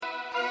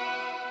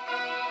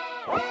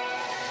Good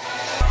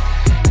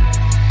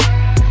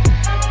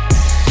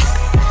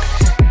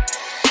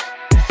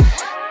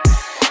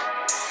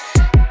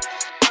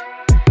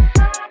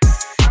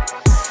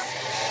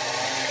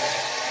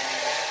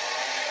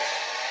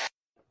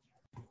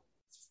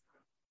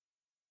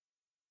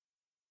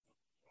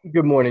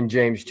morning,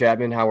 James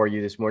Chapman. How are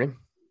you this morning?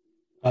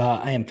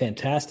 I am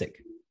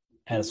fantastic,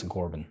 Addison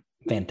Corbin.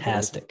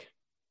 Fantastic.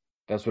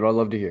 That's what I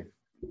love to hear.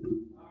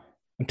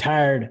 I'm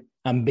tired.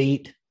 I'm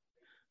beat.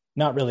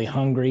 Not really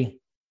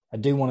hungry. I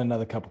do want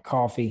another cup of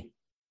coffee,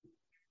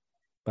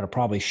 but I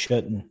probably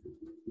shouldn't.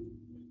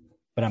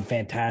 But I'm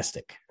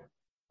fantastic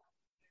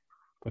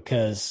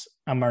because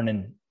I'm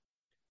earning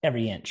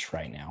every inch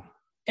right now.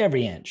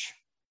 Every inch.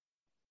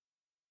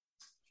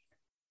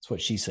 That's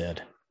what she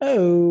said.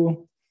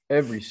 Oh.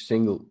 Every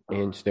single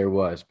inch there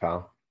was,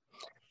 pal.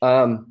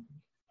 Yeah,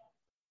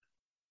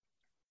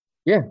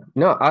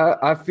 no,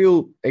 I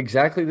feel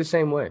exactly the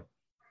same way.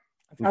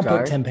 I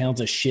put 10 pounds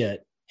of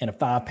shit in a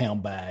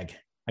 5-pound bag.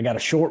 I got a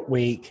short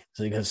week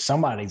because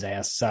somebody's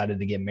ass decided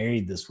to get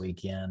married this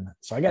weekend.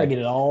 So I got to get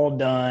it all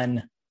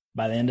done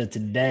by the end of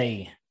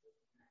today.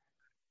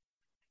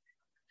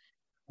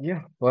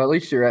 Yeah, well, at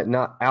least you're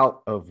not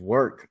out of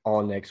work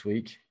all next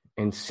week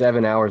and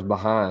 7 hours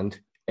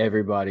behind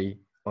everybody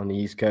on the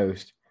East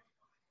Coast.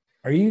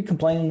 Are you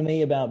complaining to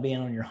me about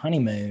being on your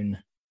honeymoon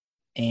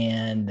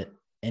and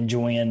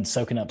enjoying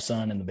soaking up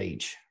sun in the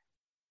beach?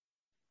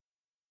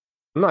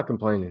 I'm not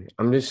complaining.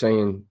 I'm just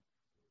saying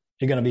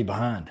you're going to be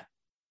behind.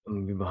 I'm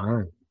going to be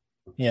behind.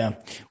 Yeah.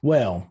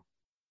 Well,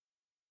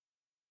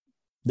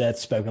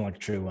 that's spoken like a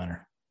true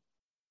winner.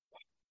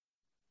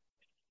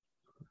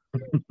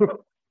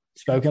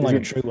 Spoken like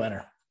a true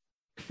winner.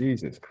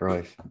 Jesus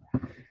Christ.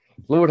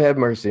 Lord have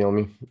mercy on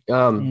me.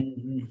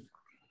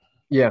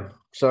 Yeah.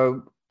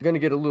 So going to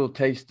get a little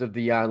taste of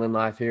the island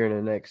life here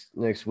in the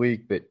next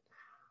week, but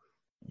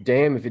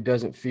damn if it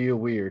doesn't feel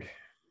weird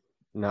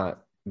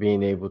not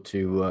being able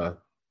to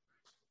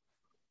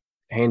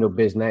handle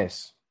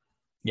business.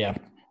 Yeah.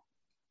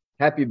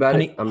 Happy about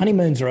it.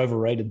 Honeymoons are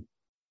overrated.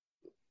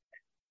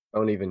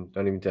 Don't even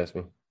test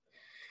me.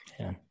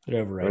 Yeah,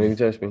 they're overrated. Don't even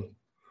test me.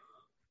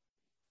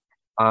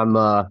 I'm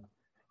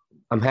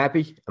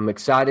happy. I'm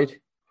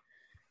excited.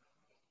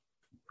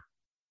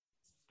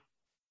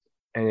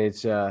 And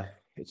it's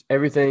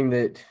everything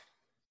that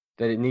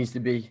it needs to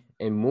be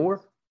and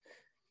more.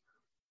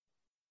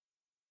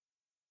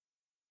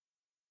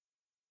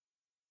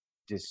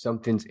 Just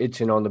something's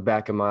itching on the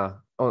back of my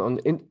on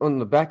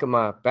the back of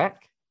my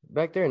back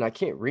there, and I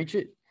can't reach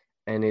it.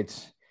 And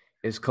it's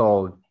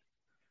called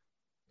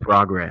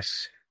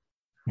progress.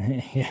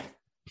 Yeah.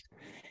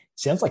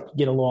 Sounds like you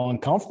get a little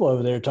uncomfortable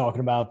over there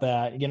talking about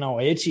that. You get all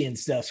itchy and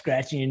stuff,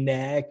 scratching your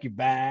neck, your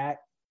back.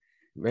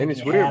 Man,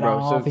 it's weird,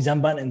 bro. So he's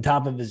unbuttoning the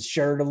top of his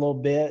shirt a little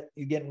bit.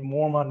 He's getting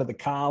warm under the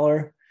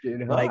collar.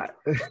 Getting like hot.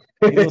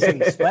 He looks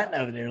like he's sweating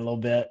over there a little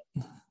bit.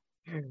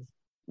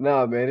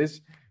 No, man,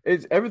 it's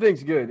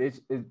everything's good.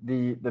 It's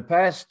the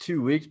past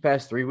 2 weeks,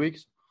 past 3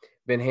 weeks,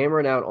 been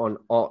hammering out on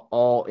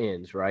all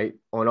ends, right?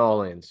 On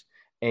all ends.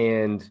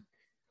 And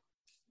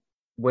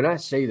when I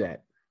say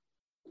that,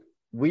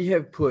 we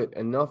have put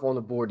enough on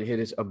the board to hit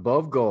us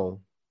above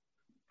goal.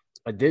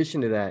 Addition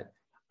to that,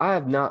 I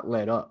have not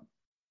let up,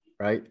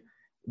 right?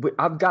 But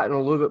I've gotten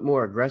a little bit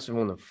more aggressive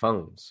on the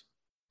phones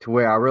to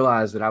where I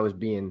realized that I was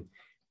being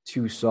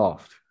too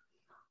soft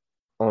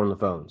on the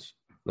phones.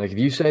 Like if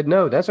you said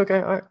no, that's okay.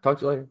 All right, talk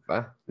to you later.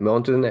 Bye. Move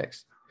on to the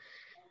next.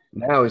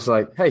 Now it's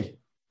like, hey,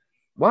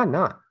 why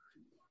not?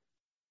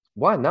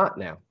 Why not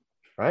now?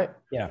 Right?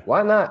 Yeah.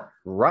 Why not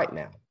right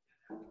now?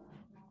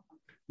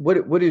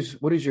 What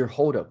is your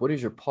holdup? What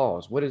is your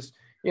pause? What is,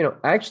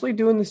 actually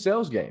doing the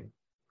sales game?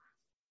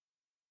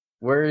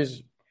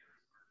 Whereas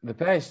the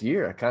past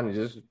year, I kind of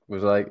just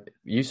was like,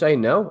 you say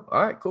no,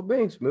 all right, cool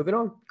beans, moving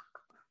on,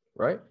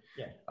 right?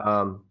 Yeah.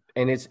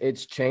 And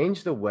it's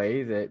changed the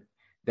way that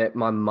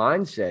my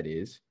mindset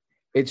is.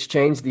 It's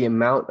changed the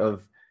amount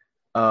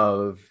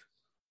of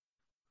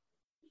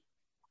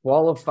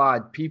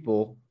qualified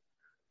people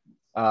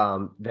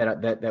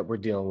that we're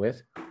dealing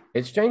with.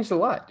 It's changed a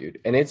lot, dude.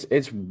 And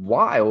it's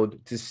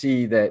wild to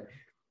see that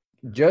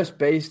just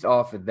based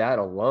off of that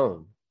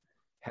alone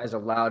has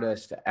allowed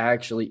us to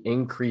actually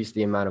increase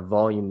the amount of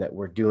volume that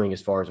we're doing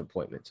as far as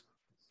appointments.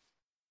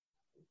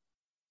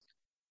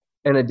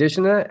 In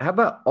addition to that, how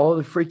about all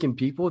the freaking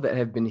people that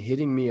have been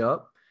hitting me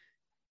up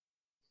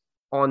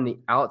on the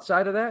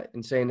outside of that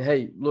and saying,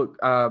 hey, look,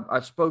 I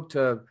spoke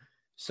to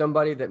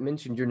somebody that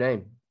mentioned your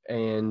name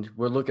and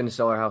we're looking to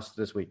sell our house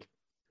this week.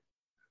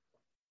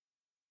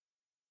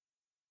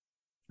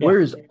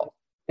 Yeah.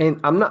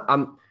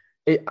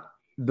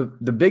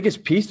 The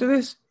biggest piece of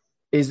this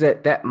is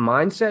that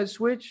mindset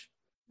switch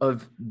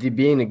of the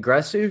being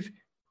aggressive,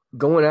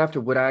 going after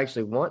what I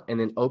actually want,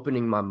 and then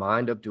opening my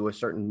mind up to a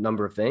certain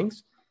number of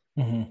things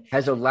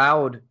has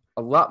allowed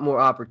a lot more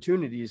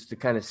opportunities to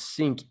kind of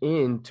sink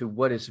into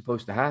what is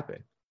supposed to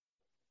happen.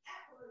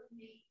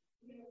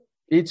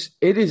 It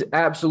is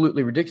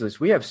absolutely ridiculous.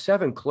 We have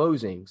 7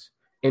 closings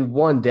in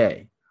one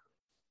day.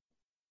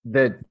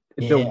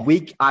 the Yeah.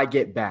 week I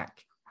get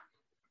back.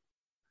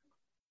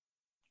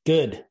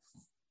 Good.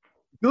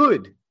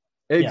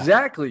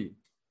 Exactly. Now,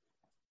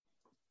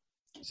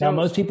 So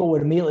most people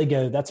would immediately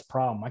go, that's a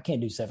problem. I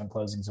can't do 7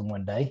 closings in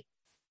one day.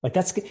 Like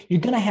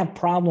you're going to have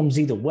problems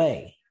either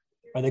way.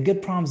 Are they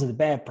good problems or the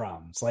bad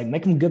problems? Like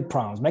make them good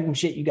problems, make them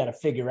shit you got to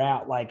figure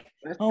out. Like,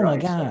 that's oh my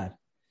right. God.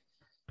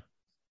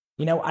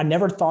 I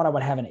never thought I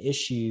would have an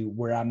issue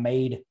where I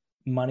made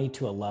money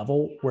to a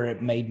level where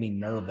it made me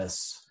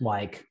nervous.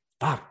 Like,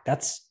 fuck,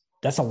 that's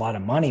a lot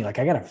of money. Like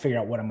I got to figure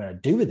out what I'm going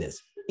to do with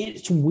this.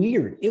 It's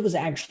weird. It was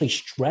actually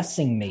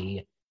stressing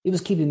me. It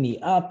was keeping me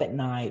up at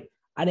night.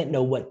 I didn't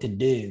know what to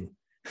do.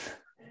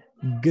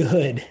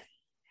 Good.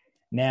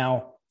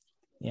 Now,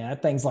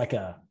 that thing's like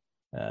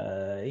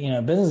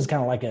business is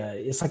kind of like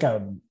it's like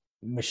a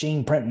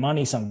machine print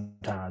money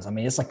sometimes. I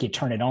mean, it's like you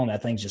turn it on,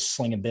 that thing's just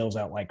slinging bills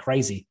out like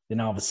crazy. Then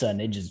all of a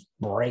sudden it just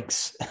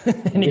breaks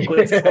and it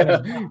quits.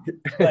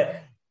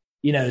 But,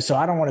 so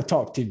I don't want to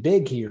talk too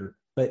big here,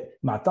 but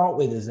my thought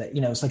with is that,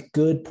 it's like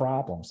good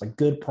problems.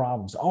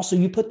 Also,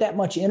 you put that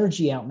much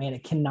energy out, man,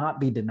 it cannot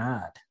be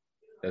denied.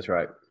 That's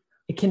right.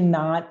 It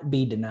cannot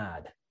be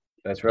denied.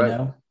 That's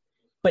right.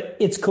 But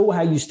it's cool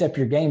how you step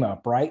your game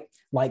up, right?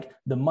 Like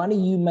the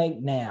money you make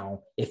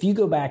now, if you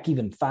go back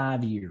even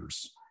 5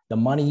 years, the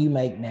money you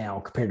make now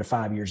compared to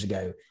 5 years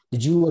ago,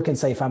 did you look and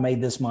say, if I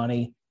made this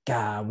money,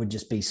 God, I would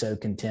just be so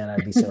content.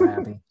 I'd be so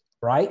happy,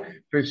 right?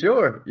 For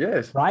sure.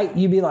 Yes. Right?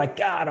 You'd be like,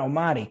 God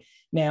almighty.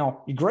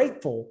 Now you're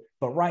grateful,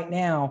 but right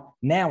now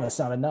it's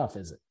not enough,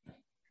 is it?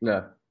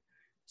 No.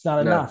 It's not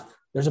enough.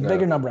 There's a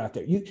bigger number out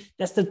there.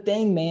 That's the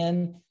thing,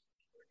 man.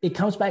 It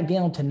comes back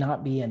down to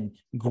not being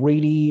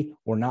greedy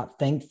or not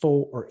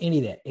thankful or any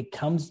of that. It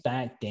comes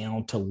back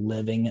down to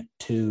living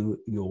to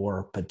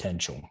your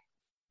potential.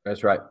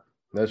 That's right.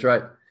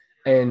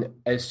 And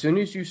as soon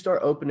as you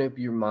start opening up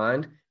your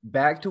mind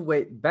back to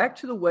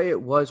the way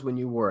it was when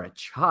you were a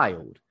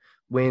child,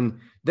 when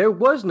there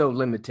was no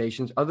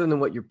limitations other than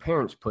what your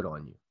parents put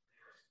on you.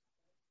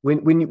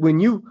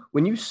 When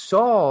you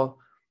saw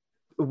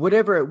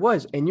whatever it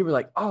was and you were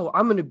like, oh,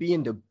 I'm going to be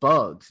into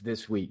bugs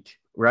this week,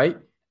 right?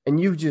 And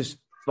you just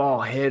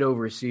fall head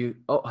over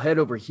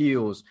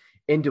heels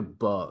into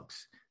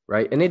bugs,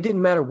 right? And it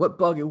didn't matter what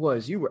bug it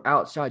was. You were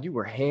outside. You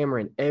were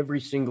hammering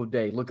every single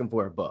day looking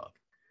for a bug.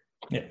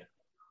 Yeah.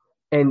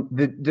 And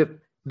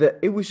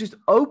it was just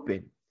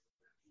open.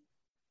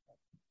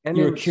 And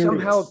you then were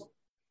curious. somehow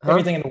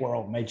everything in the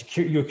world made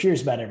you were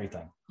curious about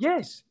everything.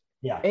 Yes.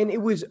 Yeah. And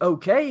it was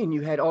okay. And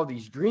you had all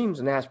these dreams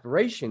and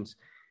aspirations.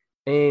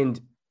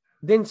 And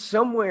then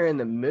somewhere in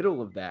the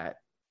middle of that,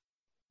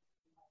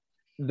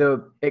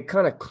 it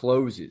kind of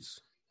closes,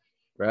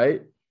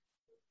 right?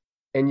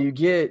 And you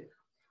get,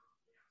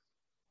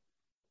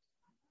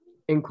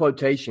 in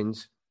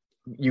quotations,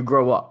 you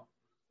grow up.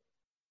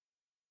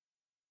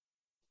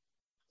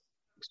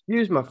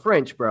 Excuse my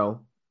French,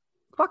 bro.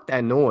 Fuck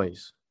that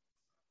noise.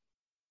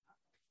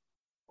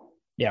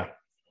 Yeah.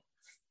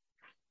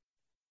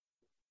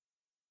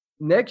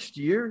 Next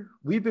year,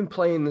 we've been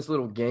playing this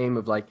little game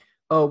of like,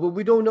 oh, well,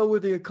 we don't know where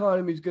the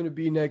economy is going to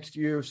be next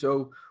year,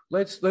 so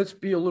let's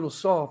be a little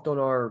soft on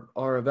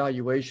our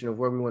evaluation of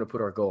where we want to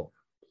put our goal.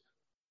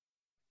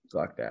 It's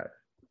like that.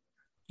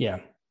 Yeah.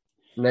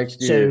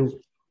 Next year. So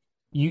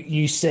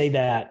you say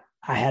that.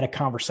 I had a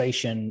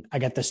conversation. I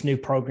got this new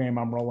program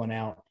I'm rolling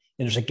out,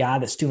 and there's a guy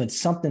that's doing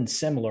something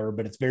similar,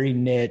 but it's very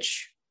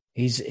niche.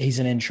 He's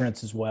in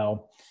insurance as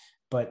well.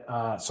 But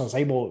so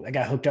I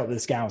got hooked up with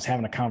this guy. I was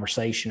having a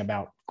conversation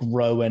about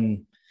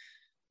growing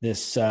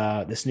this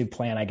new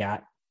plan I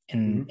got,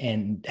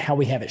 and how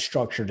we have it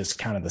structured is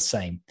kind of the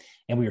same.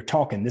 And we were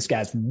talking, this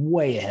guy's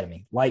way ahead of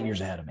me, light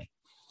years ahead of me.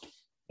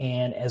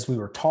 And as we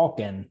were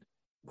talking,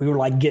 we were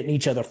like getting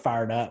each other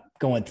fired up,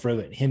 going through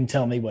it. Him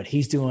telling me what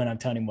he's doing, I'm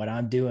telling him what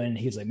I'm doing.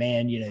 He was like,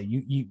 man,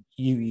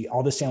 you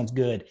all this sounds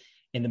good.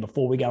 And then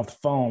before we got off the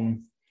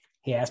phone,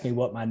 he asked me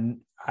what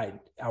I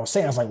was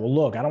saying. I was like, well,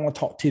 look, I don't want to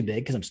talk too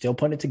big because I'm still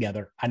putting it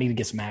together. I need to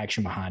get some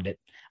action behind it.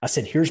 I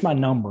said, here's my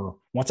number.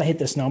 Once I hit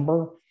this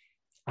number,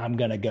 I'm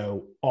going to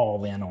go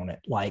all in on it.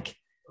 Like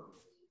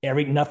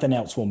nothing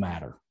else will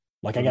matter.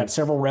 Like I got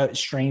several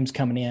streams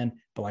coming in,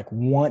 but like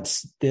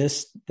once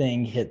this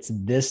thing hits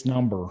this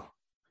number,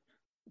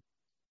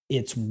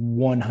 it's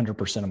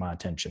 100% of my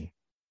attention,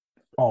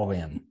 all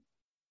in.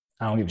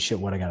 I don't give a shit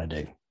what I got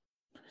to do.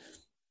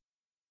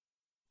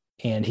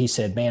 And he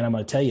said, man, I'm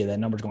going to tell you that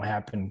number's going to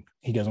happen.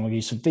 He goes, I'm going to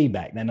give you some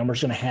feedback. That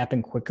number's going to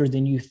happen quicker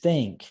than you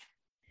think.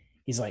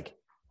 He's like,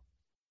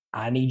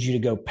 I need you to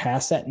go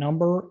past that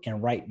number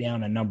and write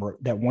down a number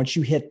that once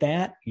you hit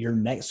that, your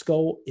next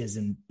goal is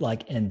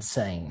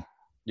insane.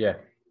 Yeah.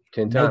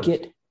 10 times.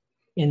 Make it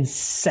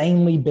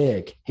insanely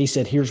big. He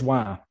said, here's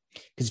why.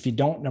 Because if you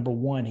don't, number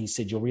one, he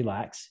said, you'll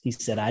relax. He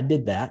said, I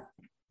did that.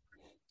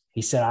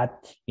 He said, I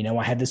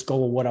had this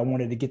goal of what I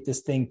wanted to get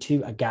this thing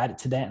to. I got it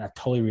to that and I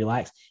totally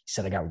relaxed. He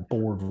said, I got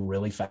bored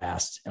really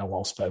fast and I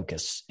lost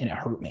focus and it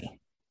hurt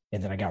me.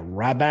 And then I got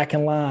right back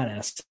in line and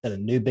I set a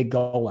new big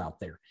goal out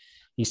there.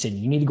 He said,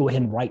 you need to go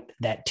ahead and write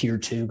that tier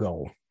 2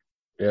 goal.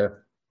 Yeah.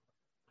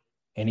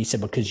 And he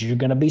said, because you're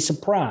going to be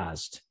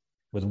surprised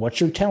with what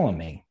you're telling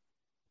me.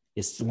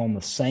 It's on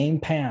the same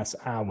path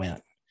I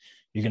went.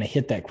 You're going to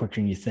hit that quicker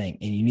than you think.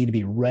 And you need to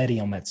be ready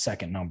on that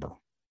second number.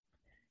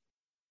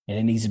 And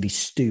it needs to be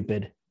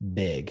stupid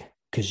big,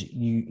 because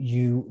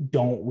you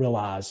don't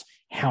realize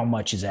how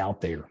much is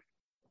out there.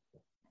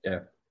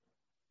 Yeah.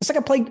 It's like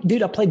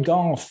I played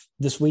golf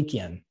this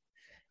weekend.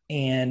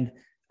 And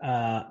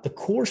the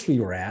course we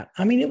were at,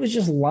 I mean, it was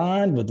just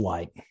lined with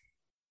like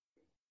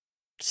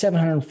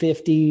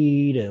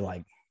 750 to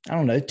like, I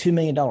don't know, $2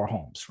 million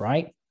homes,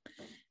 right?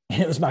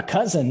 And it was my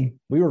cousin.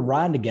 We were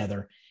riding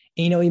together.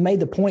 And, he made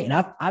the point,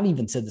 and I've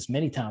even said this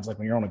many times, like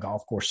when you're on a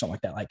golf course, something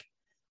like that, like,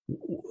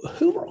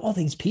 who are all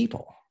these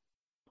people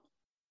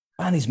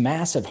buying these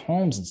massive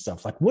homes and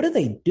stuff? Like, what do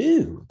they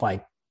do?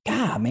 Like,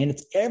 God, man,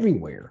 it's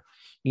everywhere,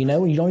 and you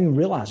don't even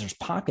realize there's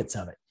pockets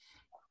of it.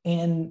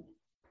 And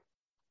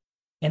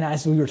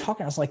as we were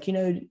talking, I was like,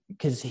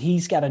 because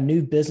he's got a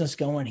new business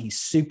going. He's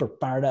super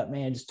fired up,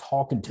 man. Just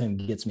talking to him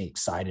gets me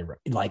excited.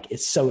 Like,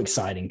 it's so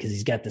exciting because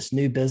he's got this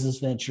new business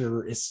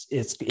venture.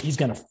 He's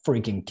going to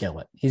freaking kill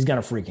it. He's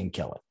going to freaking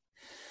kill it.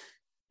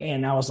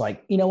 And I was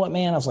like, you know what,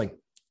 man? I was like,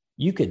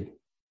 you could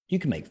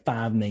make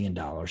 $5 million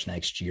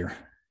next year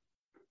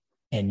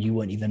and you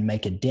wouldn't even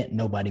make a dent.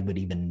 Nobody would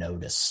even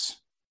notice.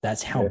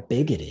 That's how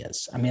big it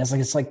is. I mean,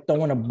 it's like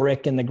throwing a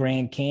brick in the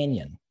Grand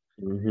Canyon.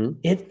 Mm-hmm.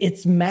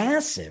 It's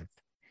massive.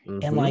 Mm-hmm.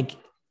 And like,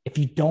 if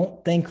you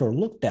don't think or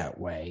look that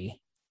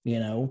way,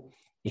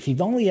 if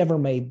you've only ever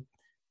made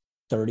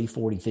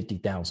 $30,000,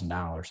 $40,000,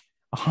 $50,000,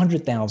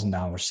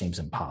 $100,000 seems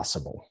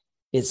impossible.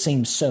 It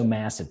seems so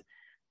massive,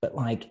 but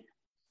like,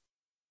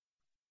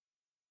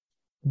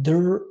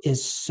 there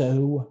is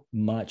so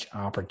much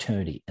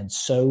opportunity and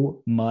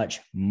so much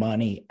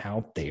money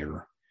out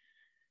there.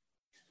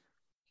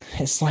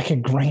 It's like a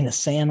grain of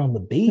sand on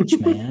the beach,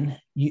 man.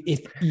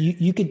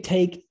 You could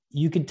take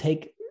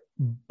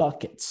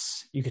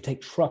buckets, you could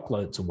take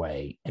truckloads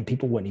away and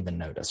people wouldn't even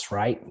notice,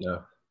 right?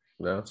 No.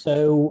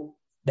 So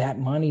that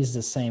money's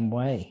the same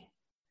way.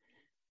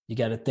 You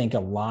got to think a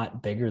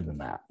lot bigger than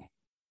that. You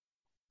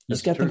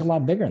just got to think a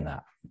lot bigger than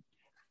that.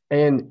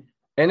 And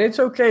it's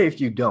okay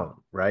if you don't,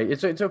 right?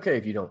 It's okay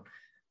if you don't.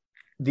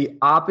 The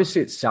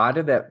opposite side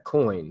of that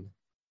coin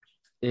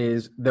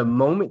is the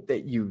moment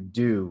that you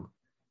do,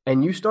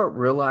 and you start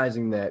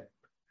realizing that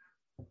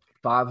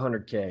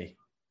 500K,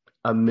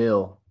 a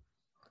mil,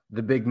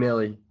 the big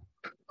milli,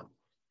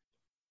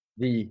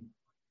 the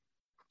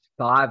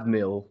 5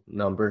 mil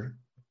number,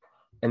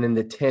 and then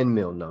the 10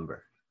 mil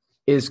number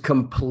is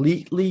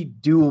completely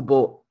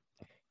doable.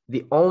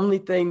 The only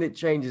thing that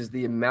changes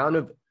the amount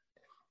of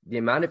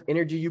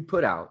energy you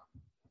put out,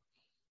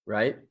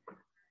 right?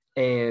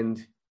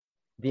 And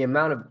the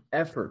amount of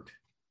effort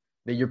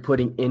that you're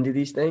putting into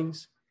these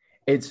things,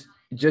 it's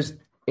just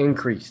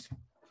increased.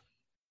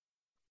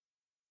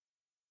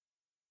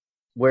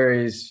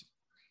 Whereas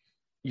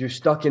you're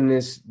stuck in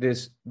this,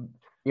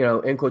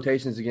 in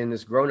quotations again,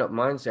 this grown-up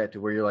mindset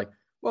to where you're like,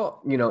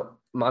 well,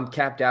 I'm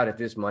capped out at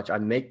this much. I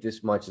make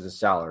this much as a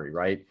salary,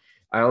 right?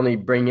 I only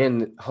bring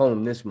in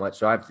home this much,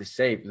 so I have to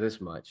save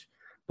this much.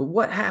 But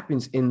what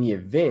happens in the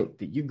event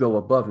that you go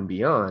above and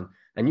beyond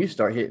and you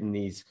start hitting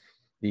these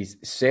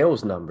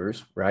sales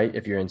numbers, right?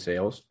 If you're in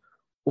sales,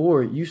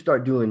 or you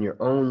start doing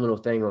your own little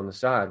thing on the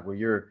side where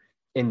you're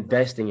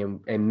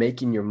investing and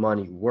making your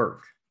money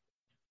work,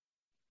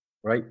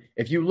 right?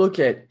 If you look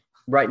at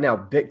right now,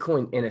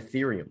 Bitcoin and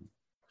Ethereum,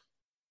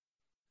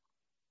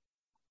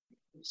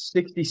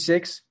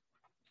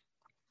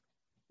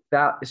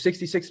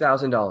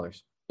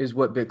 $66,000 is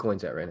what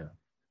Bitcoin's at right now.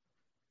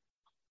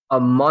 A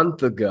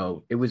month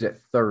ago, it was at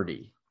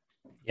 30.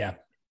 Yeah.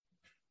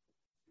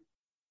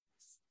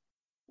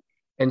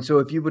 And so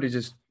if you would have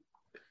just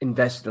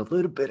invested a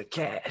little bit of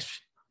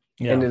cash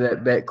into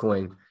that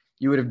Bitcoin,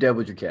 you would have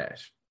doubled your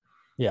cash.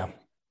 Yeah.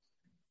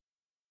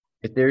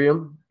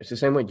 Ethereum, it's the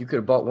same way. You could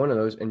have bought one of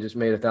those and just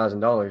made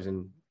 $1,000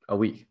 in a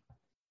week.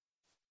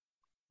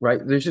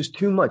 Right? There's just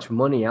too much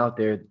money out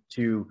there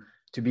to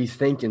be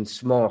thinking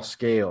small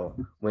scale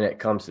when it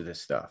comes to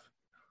this stuff.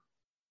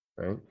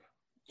 Right?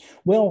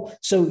 Well,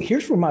 so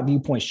here's where my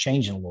viewpoint's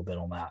changing a little bit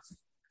on that.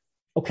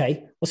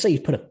 Okay, let's say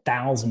you put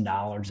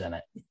 $1,000 in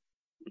it,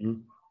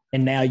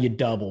 and now you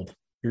doubled.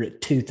 You're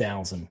at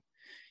 2,000.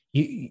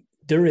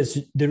 There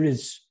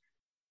is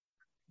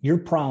your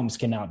problems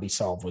cannot be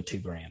solved with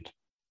 $2,000.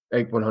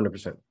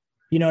 100%.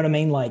 You know what I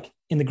mean? Like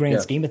in the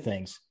grand scheme of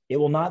things, it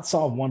will not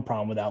solve one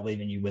problem without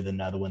leaving you with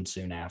another one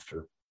soon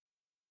after.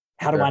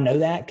 How do I know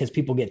that? Because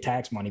people get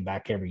tax money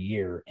back every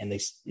year, and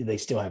they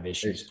still have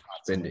issues,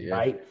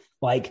 right?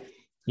 Like,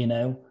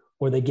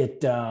 or they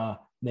get what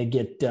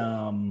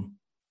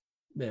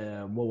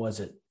was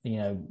it?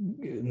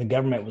 The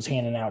government was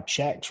handing out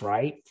checks,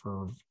 right,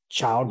 for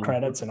child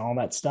credits and all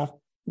that stuff.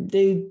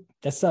 Dude,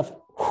 that stuff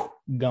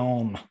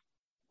gone.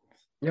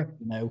 Yeah.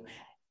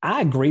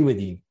 I agree with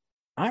you.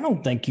 I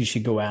don't think you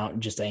should go out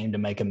and just aim to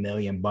make $1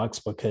 million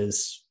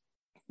because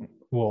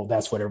Well,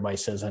 that's what everybody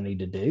says I need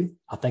to do.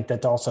 I think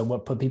that's also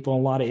what put people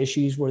in a lot of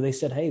issues where they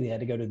said, hey, they had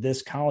to go to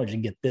this college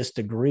and get this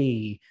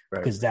degree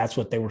because that's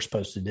what they were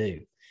supposed to do.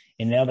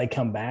 And now they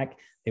come back,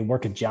 they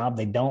work a job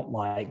they don't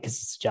like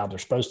because it's a job they're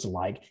supposed to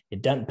like.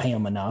 It doesn't pay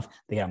them enough.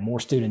 They got more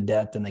student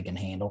debt than they can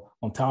handle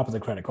on top of the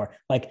credit card.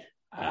 Like,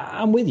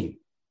 I'm with you.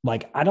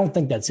 Like, I don't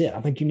think that's it. I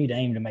think you need to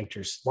aim to make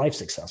your life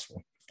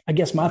successful. I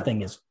guess my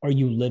thing is, are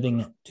you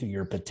living to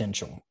your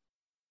potential?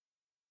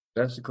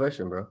 That's the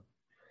question, bro.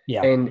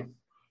 Yeah. And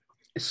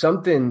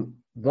something,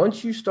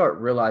 once you start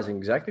realizing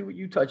exactly what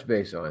you touch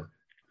base on,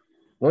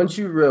 once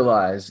you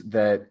realize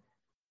that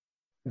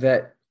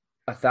 $1,000,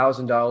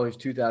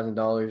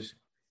 $2,000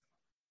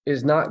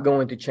 is not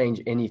going to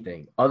change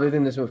anything other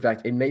than this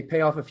fact, it may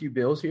pay off a few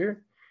bills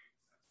here,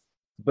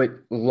 but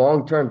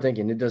long-term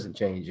thinking, it doesn't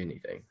change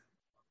anything,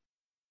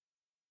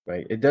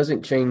 right? It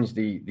doesn't change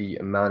the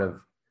amount of,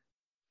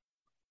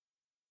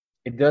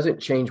 it doesn't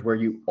change where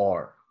you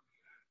are.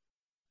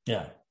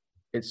 Yeah.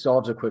 It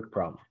solves a quick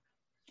problem.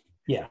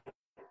 Yeah.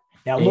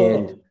 Now,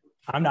 look,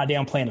 I'm not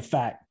downplaying the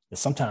fact that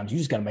sometimes you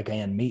just got to make a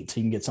end meet so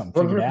you can get something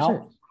figured 100%.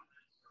 out.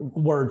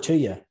 Word to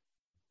you.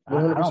 I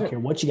don't 100%. care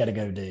what you got to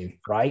go do,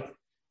 right?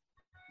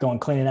 Going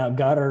cleaning out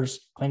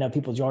gutters, cleaning out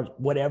people's yards,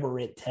 whatever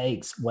it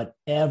takes,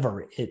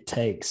 whatever it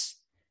takes.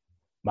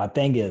 My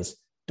thing is,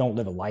 don't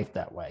live a life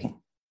that way.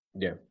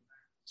 Yeah.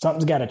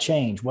 Something's got to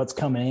change. What's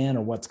coming in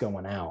or what's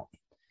going out.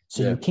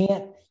 So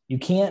you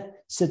can't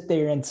sit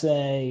there and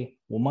say,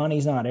 well,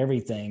 money's not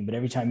everything, but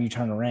every time you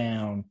turn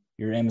around,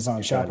 your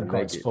Amazon shopping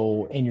cart's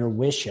full and you're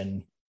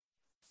wishing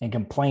and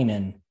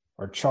complaining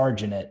or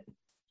charging it,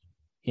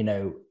 you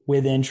know,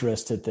 with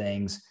interest to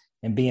things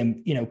and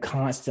being, you know,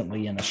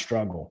 constantly in a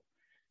struggle.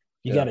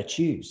 You got to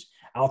choose.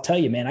 I'll tell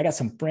you, man, I got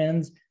some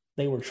friends.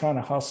 They were trying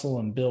to hustle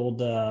and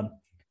build a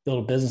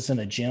business in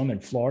a gym in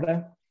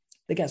Florida.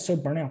 They got so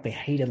burnt out, they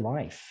hated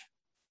life.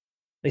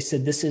 They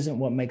said, this isn't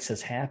what makes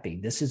us happy.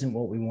 This isn't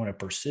what we want to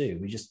pursue.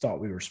 We just thought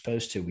we were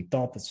supposed to. We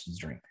thought this was a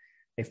dream.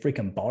 They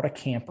freaking bought a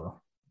camper,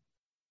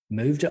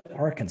 moved to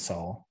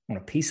Arkansas on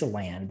a piece of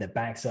land that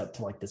backs up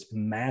to like this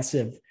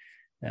massive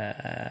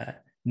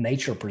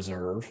nature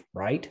preserve,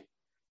 right?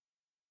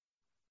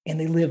 And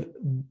they live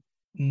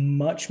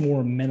much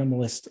more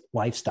minimalist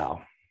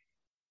lifestyle.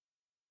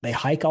 They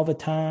hike all the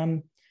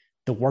time.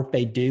 The work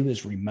they do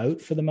is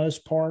remote for the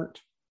most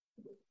part.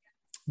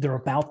 They're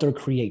about their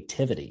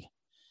creativity.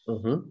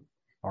 Mm-hmm.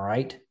 All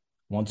right.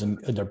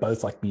 They're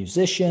both like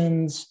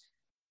musicians,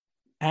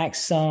 act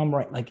some,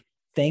 right? Like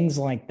things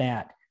like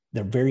that.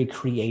 They're very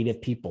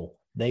creative people.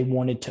 They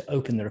wanted to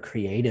open their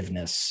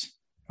creativeness.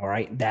 All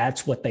right.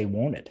 That's what they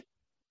wanted.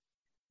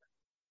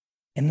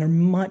 And they're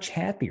much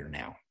happier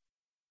now.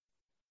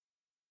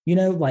 You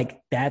know,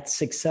 like that's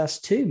success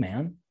too,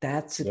 man.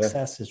 That's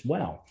success as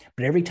well.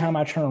 But every time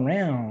I turn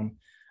around,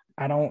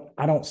 I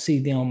don't see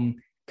them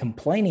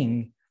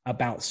complaining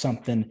about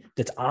something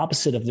that's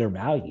opposite of their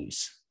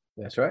values.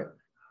 That's right.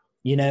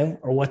 You know,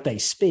 or what they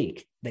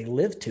speak. They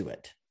live to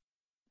it.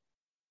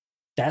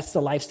 That's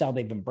the lifestyle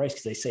they've embraced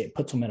because they say it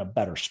puts them in a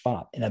better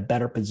spot, in a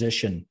better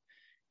position,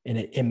 and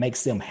it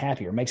makes them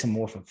happier, it makes them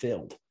more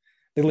fulfilled.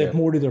 They live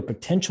more to their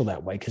potential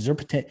that way because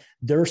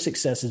their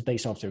success is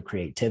based off their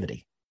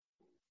creativity.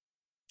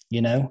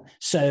 You know,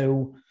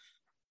 so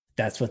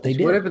that's what they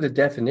do. Whatever the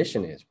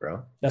definition is,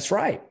 bro. That's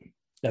right.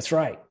 That's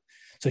right.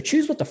 So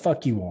choose what the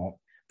fuck you want,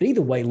 but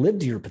either way, live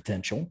to your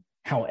potential,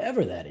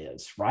 however that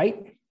is,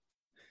 right?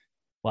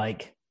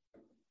 Like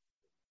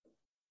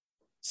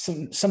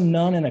some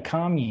nun in a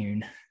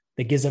commune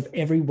that gives up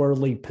every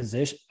worldly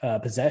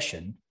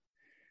possession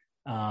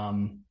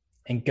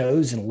and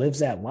goes and lives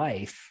that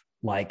life.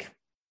 Like,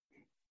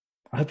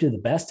 I hope you're the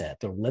best at.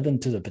 They're living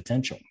to the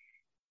potential.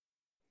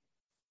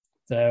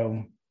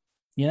 So,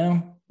 you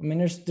know, I mean,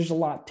 there's a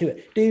lot to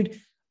it, dude.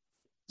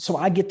 So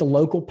I get the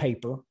local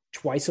paper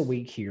twice a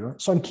week here,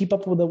 so I can keep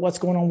up with what's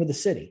going on with the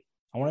city.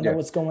 I want to know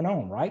what's going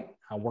on, right?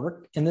 I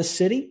work in this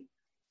city.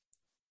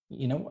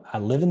 You know, I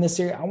live in this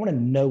area. I want to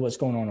know what's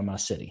going on in my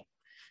city.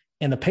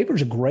 And the paper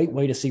is a great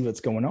way to see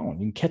what's going on.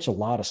 You can catch a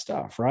lot of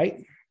stuff,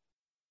 right?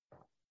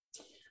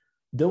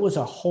 There was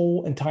a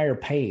whole entire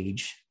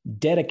page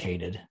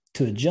dedicated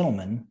to a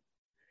gentleman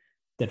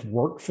that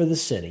worked for the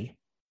city.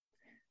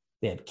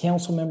 They had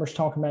council members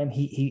talking about him.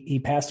 He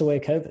passed away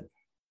of COVID,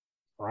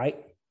 right?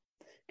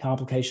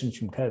 Complications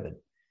from COVID.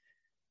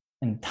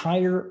 An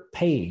entire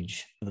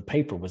page of the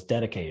paper was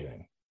dedicated to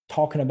him,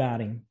 talking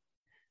about him,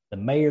 the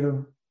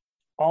mayor,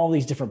 all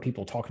these different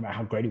people talking about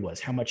how great he was,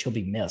 how much he'll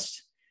be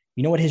missed.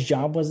 You know what his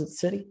job was at the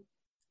city?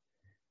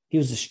 He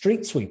was a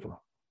street sweeper.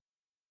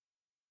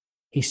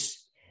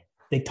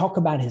 They talk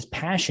about his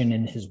passion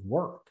in his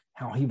work,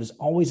 how he was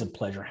always a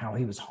pleasure, how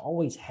he was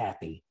always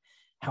happy,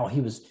 how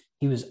he was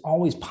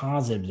always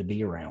positive to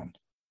be around.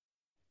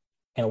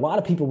 And a lot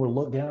of people were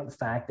looking at the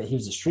fact that he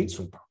was a street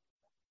sweeper,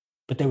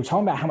 but they were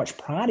talking about how much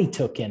pride he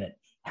took in it,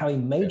 how he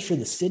made sure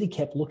the city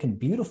kept looking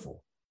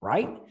beautiful,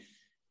 right?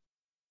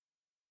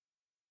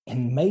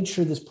 And made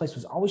sure this place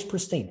was always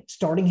pristine,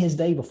 starting his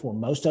day before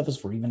most of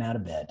us were even out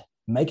of bed,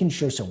 making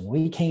sure so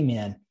when we came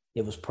in,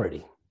 it was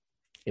pretty.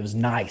 It was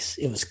nice.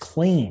 It was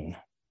clean.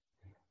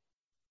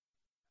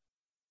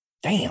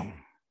 Damn.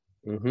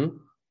 Mm-hmm.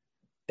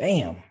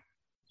 Damn.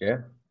 Yeah.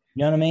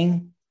 You know what I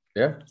mean?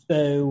 Yeah.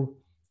 So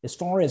as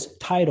far as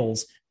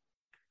titles,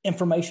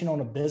 information on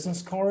a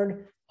business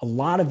card, a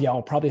lot of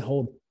y'all probably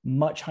hold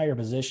much higher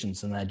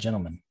positions than that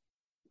gentleman.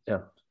 Yeah.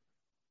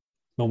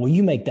 But will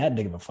you make that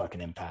big of a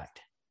fucking impact?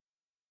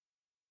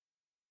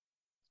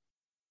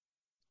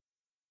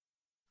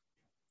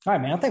 All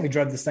right, man. I think we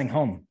drove this thing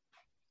home.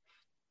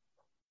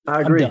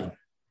 I agree. I'm done.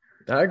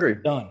 I agree.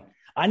 Done.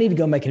 I need to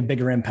go make a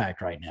bigger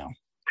impact right now.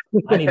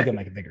 I need to go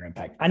make a bigger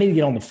impact. I need to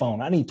get on the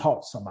phone. I need to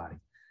talk to somebody.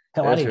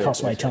 Hell, I need to talk to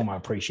somebody, tell them I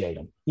appreciate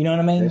them. You know what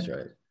I mean? That's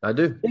right. I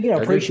do. Speaking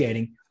of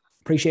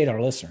appreciate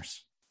our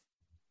listeners.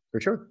 For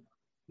sure.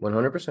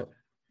 100%.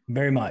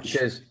 Very much.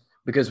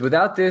 Because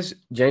without this,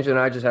 James and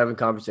I just having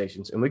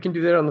conversations, and we can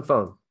do that on the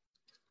phone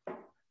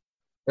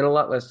in a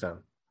lot less time.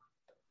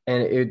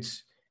 And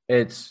it's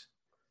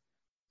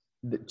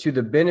to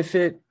the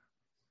benefit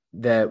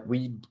that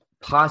we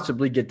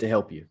possibly get to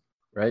help you,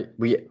 right?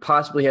 We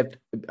possibly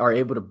are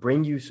able to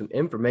bring you some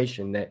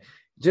information that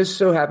just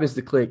so happens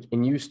to click,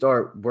 and you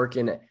start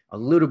working a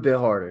little bit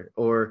harder,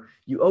 or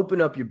you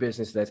open up your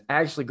business that's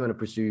actually going to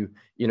pursue,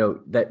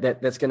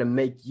 that's going to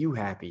make you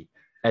happy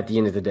at the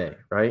end of the day,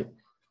 right?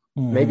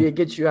 Mm-hmm. Maybe it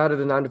gets you out of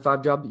the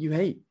 9-to-5 job that you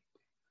hate.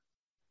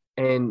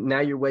 And now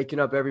you're waking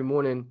up every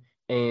morning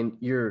and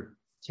you're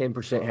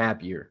 10%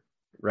 happier,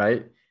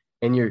 right?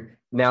 And you're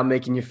now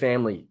making your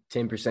family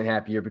 10%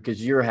 happier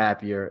because you're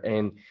happier,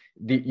 and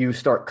you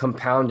start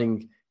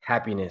compounding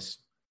happiness,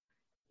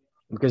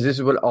 because this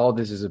is what all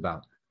this is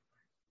about.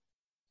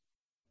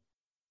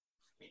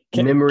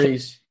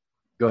 Memories.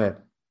 Go ahead.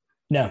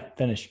 No,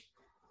 finish.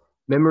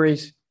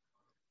 Memories,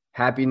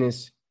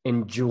 happiness,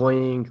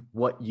 enjoying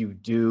what you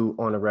do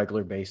on a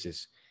regular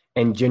basis,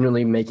 and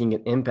generally making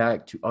an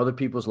impact to other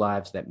people's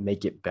lives that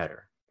make it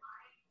better.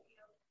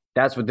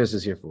 That's what this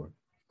is here for.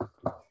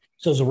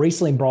 So it was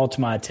recently brought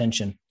to my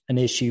attention an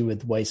issue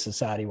with the way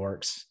society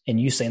works. And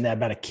you saying that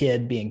about a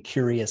kid being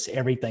curious,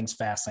 everything's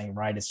fascinating,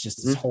 right? It's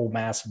just this whole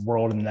massive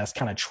world, and that's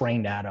kind of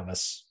trained out of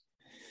us.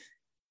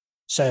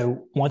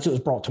 So once it was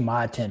brought to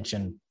my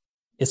attention,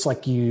 it's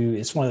like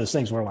it's one of those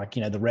things where, like,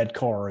 the red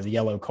car or the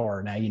yellow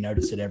car, now you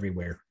notice it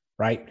everywhere,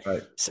 right?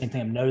 Same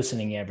thing, I'm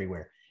noticing it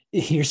everywhere.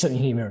 Here's something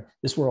you need to remember.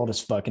 This world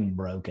is fucking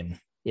broken.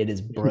 It is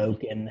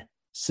broken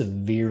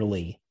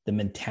severely. The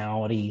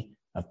mentality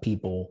of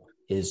people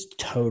is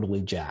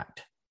totally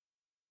jacked.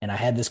 And I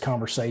had this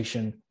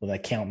conversation with an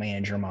account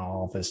manager in my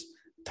office,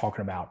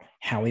 talking about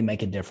how we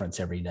make a difference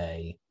every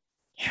day,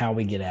 how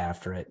we get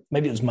after it.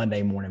 Maybe it was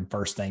Monday morning,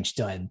 first thing. She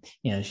still had,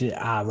 she had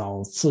eyes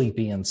all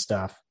sleepy and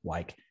stuff.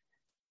 Like,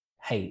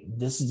 hey,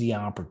 this is the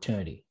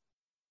opportunity.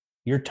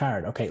 You're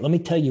tired. Okay, let me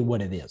tell you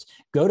what it is.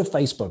 Go to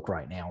Facebook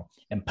right now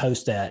and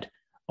post that,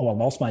 oh, I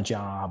lost my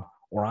job,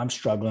 or I'm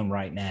struggling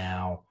right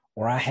now,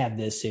 or I have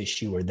this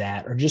issue or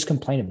that, or just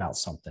complain about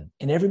something.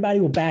 And everybody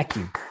will back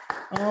you.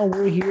 Oh,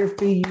 we're here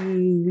for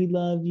you. We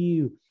love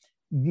you.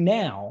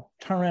 Now,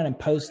 turn around and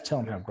post, tell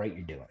them how great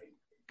you're doing,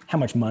 how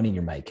much money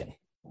you're making,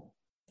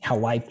 how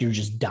life, you're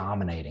just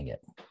dominating it.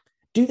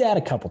 Do that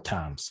a couple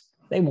times.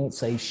 They won't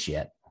say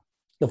shit.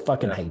 They'll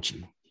fucking hate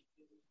you.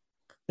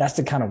 That's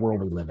the kind of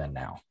world we live in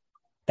now.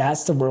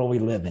 That's the world we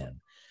live in.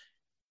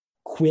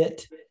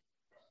 Quit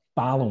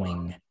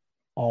following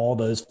all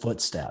those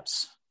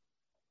footsteps.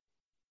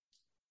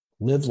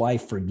 Live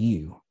life for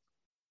you.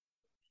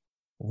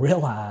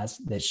 Realize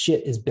that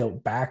shit is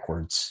built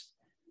backwards.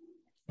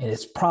 And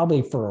it's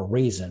probably for a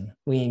reason.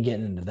 We ain't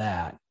getting into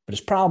that, but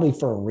it's probably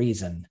for a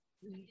reason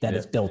that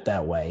it's built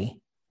that way.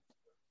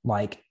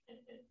 Like,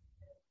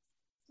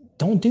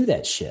 don't do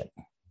that shit.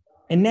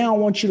 And now I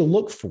want you to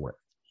look for it.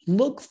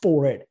 Look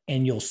for it,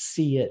 and you'll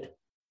see it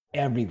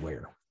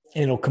everywhere.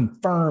 And it'll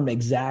confirm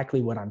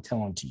exactly what I'm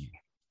telling to you.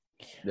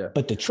 Yeah.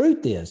 But the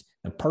truth is,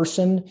 the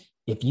person,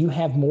 if you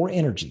have more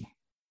energy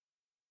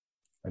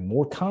and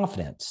more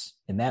confidence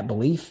in that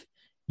belief,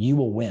 you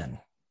will win.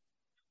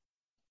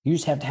 You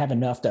just have to have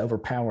enough to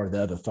overpower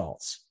the other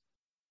thoughts,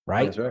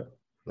 right? That's right.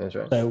 That's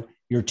right. So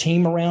your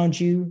team around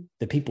you,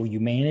 the people you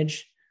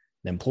manage,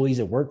 the employees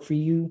that work for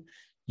you,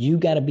 you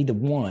got to be the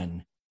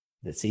one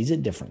that sees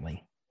it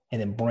differently, and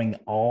then bring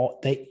all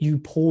that, you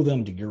pull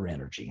them to your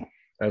energy.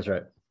 That's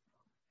right.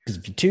 Because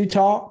if you two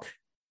talk,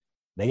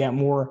 they got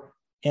more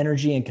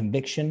energy and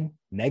conviction,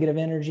 negative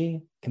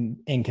energy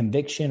and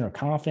conviction or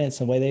confidence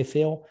in the way they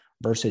feel,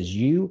 versus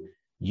you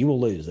will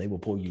lose. They will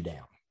pull you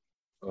down.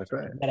 That's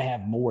right. You got to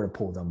have more to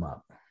pull them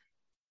up.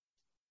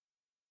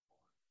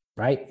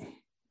 Right?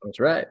 That's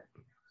right.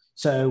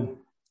 So,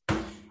 all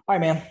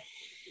right, man.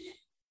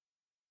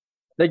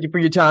 Thank you for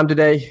your time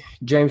today,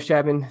 James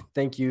Chapman.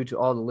 Thank you to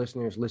all the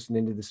listeners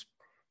listening to this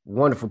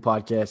wonderful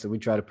podcast that we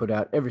try to put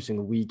out every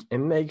single week,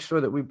 and make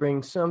sure that we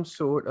bring some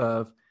sort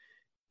of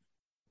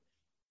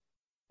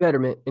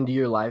betterment into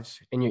your lives,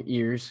 in your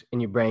ears, in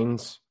your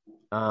brains.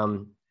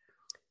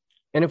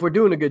 And if we're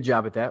doing a good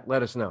job at that,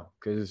 let us know,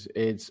 because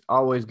it's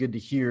always good to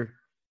hear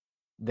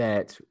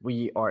that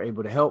we are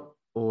able to help,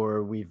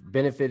 or we've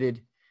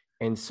benefited,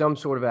 in some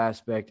sort of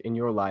aspect in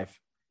your life.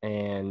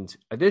 And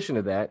addition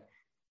to that,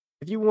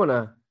 if you want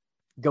to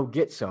go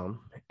get some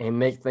and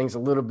make things a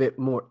little bit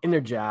more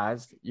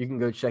energized, you can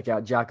go check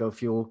out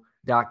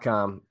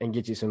jockofuel.com and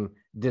get you some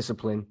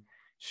discipline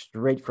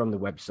straight from the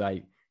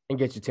website and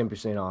get you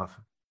 10% off.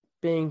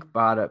 Bing,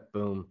 bada,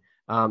 boom.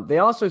 They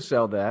also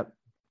sell that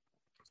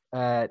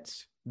at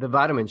the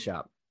Vitamin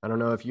Shop. I don't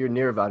know if you're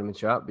near a Vitamin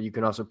Shop, but you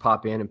can also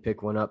pop in and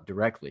pick one up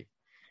directly.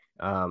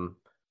 There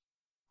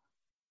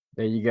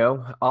you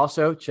go.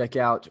 Also, check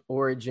out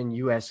Origin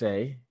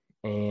USA,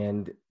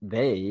 and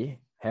they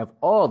have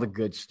all the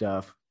good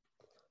stuff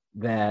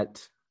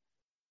that,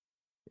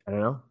 I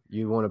don't know,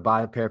 you want to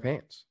buy a pair of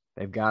pants.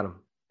 They've got them,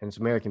 and it's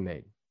American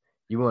made.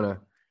 You want to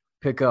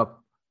pick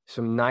up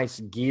some nice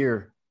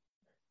gear,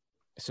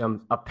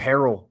 some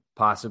apparel,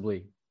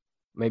 possibly,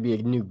 maybe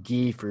a new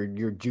gi for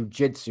your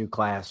jiu-jitsu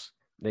class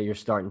that you're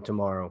starting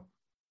tomorrow.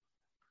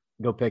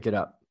 Go pick it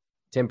up.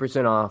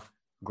 10% off,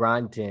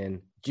 grind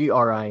 10,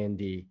 GRIND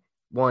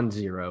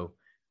 10,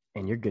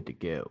 and you're good to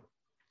go.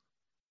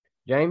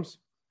 James?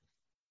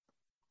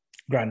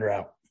 Grinder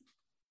out.